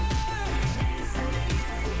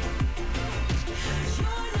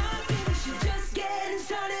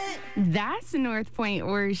That's North Point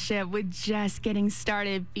Worship with Just Getting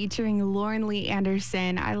Started featuring Lauren Lee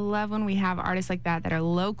Anderson. I love when we have artists like that are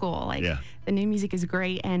local. The new music is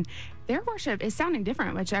great, and their worship is sounding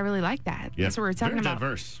different, which I really like that. Yeah. That's what we're talking Very about.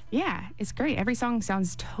 diverse. Yeah, it's great. Every song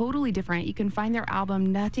sounds totally different. You can find their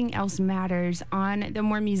album, Nothing Else Matters, on the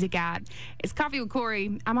More Music app. It's Coffee with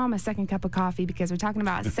Corey. I'm on my second cup of coffee because we're talking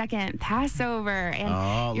about second Passover,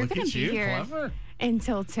 and you're going to be here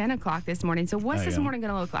until 10 o'clock this morning. So what's this morning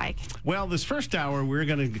going to look like? Well, this first hour, we're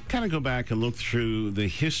going to kind of go back and look through the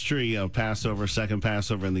history of Passover, second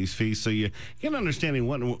Passover, and these feasts, so you get an understanding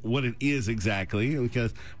what it is exactly,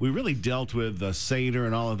 because we really dealt with the Seder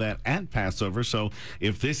and all of that at Passover. So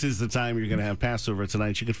if this is the time you're going to have Passover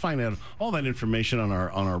tonight, you can find out all that information on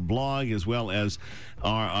our blog, as well as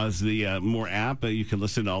the More app. You can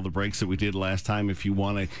listen to all the breaks that we did last time if you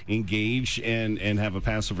want to engage and have a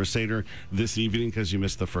Passover Seder this evening, because you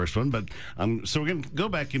missed the first one. But so we're going to go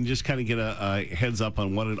back and just kind of get a heads up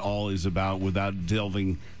on what it all is about without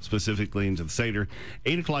delving specifically into the Seder.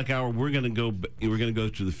 8 o'clock hour, we're going to go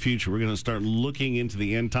to the future. We're going to start looking into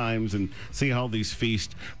the end times and see how these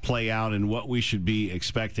feasts play out and what we should be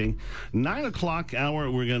expecting. 9 o'clock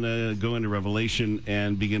hour, we're going to go into Revelation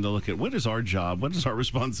and begin to look at what is our job, what is our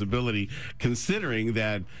responsibility, considering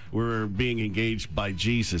that we're being engaged by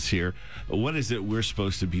Jesus here. What is it we're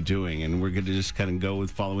supposed to be doing? And we're going to just kind of go with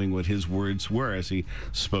following what his words were as he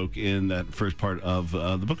spoke in that first part of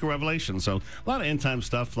the book of Revelation. So a lot of end time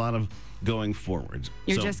stuff, a lot of going forward.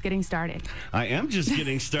 You're just getting started. I am just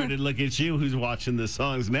getting started. Look at you who's watching the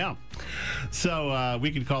songs now. So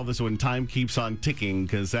we could call this one Time Keeps on Ticking,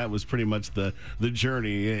 because that was pretty much the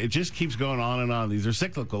journey. It just keeps going on and on. These are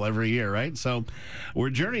cyclical every year, right? So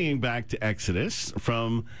we're journeying back to Exodus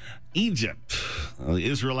from Egypt. The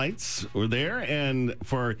Israelites were there and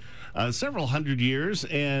for several hundred years,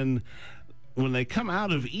 and when they come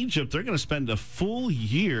out of Egypt, they're going to spend a full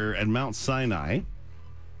year at Mount Sinai.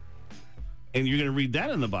 And you're going to read that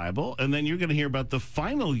in the Bible, and then you're going to hear about the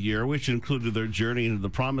final year, which included their journey into the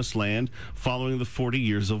Promised Land following the 40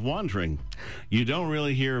 years of wandering. You don't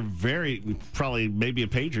really hear probably maybe a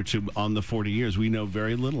page or two on the 40 years. We know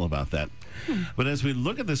very little about that. But as we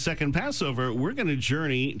look at the second Passover, we're going to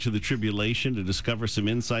journey to the tribulation to discover some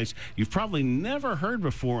insights you've probably never heard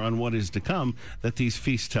before on what is to come that these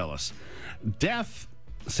feasts tell us. Death,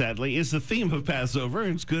 sadly, is the theme of Passover.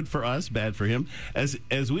 It's good for us, bad for him.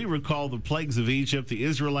 As we recall the plagues of Egypt, the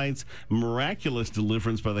Israelites' miraculous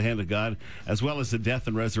deliverance by the hand of God, as well as the death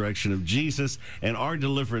and resurrection of Jesus, and our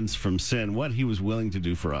deliverance from sin, what he was willing to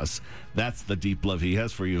do for us. That's the deep love he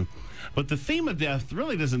has for you. But the theme of death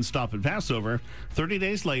really doesn't stop at Passover. 30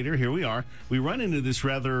 days later, here we are. We run into this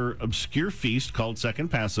rather obscure feast called Second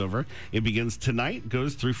Passover. It begins tonight,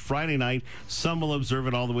 goes through Friday night. Some will observe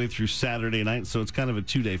it all the way through Saturday night, so it's kind of a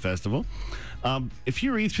two-day festival. If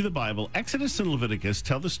you read through the Bible, Exodus and Leviticus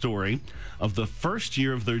tell the story of the first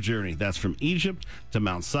year of their journey. That's from Egypt to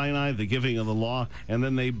Mount Sinai, the giving of the law, and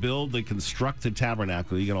then they construct the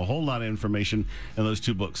tabernacle. You get a whole lot of information in those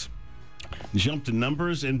two books. Jump to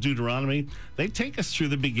Numbers and Deuteronomy. They take us through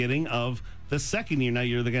the beginning of the second year. Now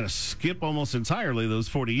they're going to skip almost entirely those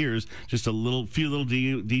 40 years, just few little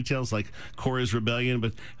details like Korah's rebellion,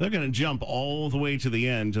 but they're going to jump all the way to the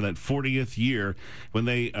end, to that 40th year when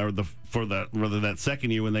that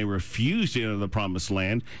second year when they refused to enter the Promised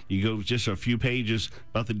Land. You go just a few pages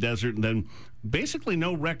about the desert, and then basically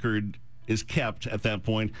no record is kept at that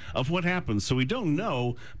point of what happens. So we don't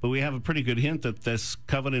know, but we have a pretty good hint that this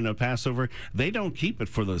covenant of Passover, they don't keep it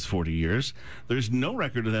for those 40 years. There's no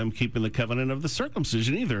record of them keeping the covenant of the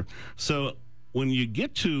circumcision either. So when you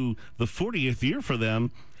get to the 40th year for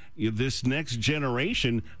them, this next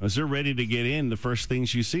generation, as they're ready to get in, the first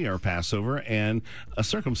things you see are Passover and a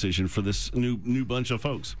circumcision for this new bunch of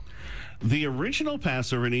folks. The original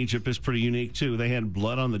Passover in Egypt is pretty unique, too. They had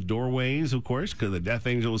blood on the doorways, of course, because the death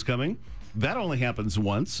angel was coming. That only happens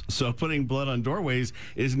once, so putting blood on doorways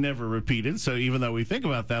is never repeated. So even though we think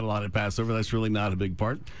about that a lot at Passover, that's really not a big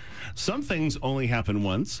part. Some things only happen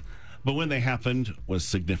once, but when they happened was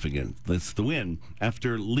significant. That's the win.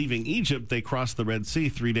 After leaving Egypt, they crossed the Red Sea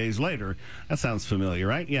 3 days later. That sounds familiar,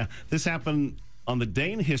 right? Yeah, this happened on the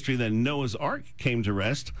day in history that Noah's Ark came to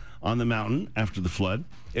rest on the mountain after the flood.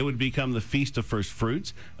 It would become the Feast of First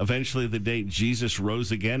Fruits. Eventually, the day Jesus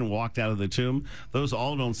rose again and walked out of the tomb. Those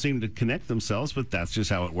all don't seem to connect themselves, but that's just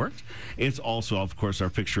how it worked. It's also, of course, our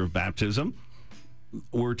picture of baptism.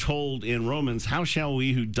 We're told in Romans, how shall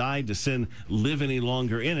we who died to sin live any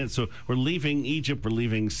longer in it? So we're leaving Egypt, we're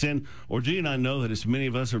leaving sin. Or do you not know that as many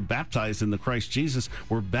of us are baptized in the Christ Jesus,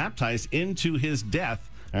 we're baptized into his death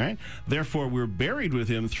All right. Therefore, we're buried with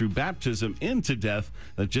him through baptism into death,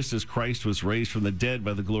 that just as Christ was raised from the dead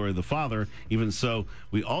by the glory of the Father, even so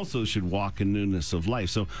we also should walk in newness of life.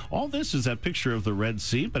 So all this is that picture of the Red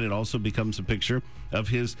Sea, but it also becomes a picture of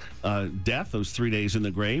his death, those 3 days in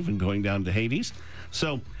the grave and going down to Hades.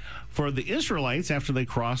 So for the Israelites, after they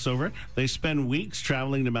cross over, they spend weeks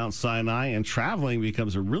traveling to Mount Sinai, and traveling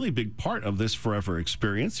becomes a really big part of this forever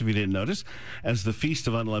experience, if you didn't notice, as the Feast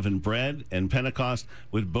of Unleavened Bread and Pentecost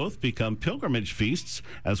would both become pilgrimage feasts,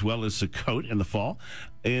 as well as Sukkot in the fall,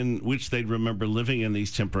 in which they'd remember living in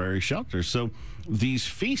these temporary shelters. So these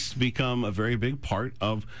feasts become a very big part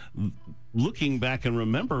of looking back and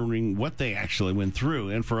remembering what they actually went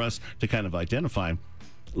through, and for us to kind of identify.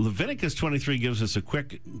 Leviticus 23 gives us a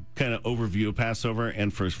quick kind of overview of Passover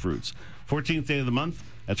and first fruits. 14th day of the month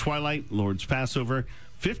at twilight, Lord's Passover.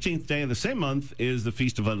 15th day of the same month is the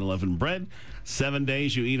Feast of Unleavened Bread. 7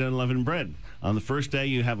 days you eat unleavened bread. On the first day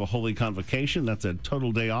you have a holy convocation. That's a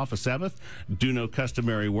total day off, a Sabbath. Do no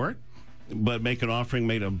customary work, but make an offering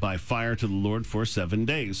made by fire to the Lord for 7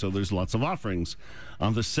 days. So there's lots of offerings.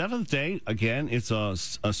 On the seventh day, again, it's a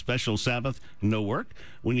special Sabbath, no work.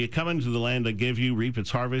 When you come into the land I give you, reap its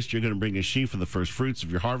harvest, you're going to bring a sheaf of the first fruits of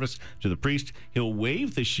your harvest to the priest. He'll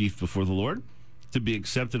wave the sheaf before the Lord to be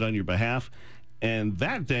accepted on your behalf. And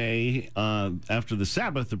that day, after the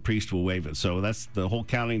Sabbath, the priest will wave it. So that's the whole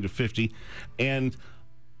counting to 50. And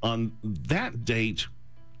on that date,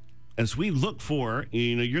 as we look for,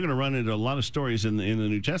 you're going to run into a lot of stories in the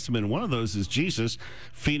New Testament. One of those is Jesus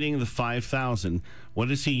feeding the 5,000. What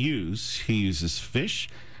does he use? He uses fish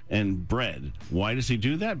and bread. Why does he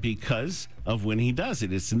do that? Because of when he does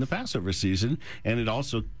it. It's in the Passover season, and it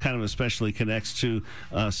also kind of especially connects to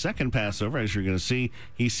second Passover. As you're going to see,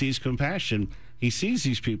 he sees compassion. He sees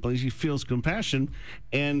these people, he feels compassion,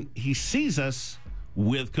 and he sees us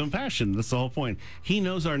with compassion. That's the whole point. He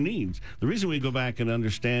knows our needs. The reason we go back and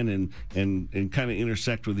understand and kind of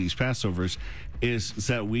intersect with these Passovers is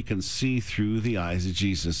that we can see through the eyes of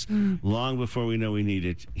Jesus. Long before we know we need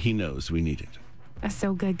it, he knows we need it. That's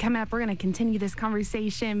so good. Coming up, we're going to continue this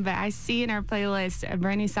conversation, but I see in our playlist a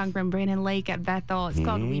brand new song from Brandon Lake at Bethel. It's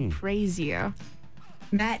called We Praise You.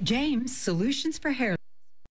 Matt James, Solutions for Hair.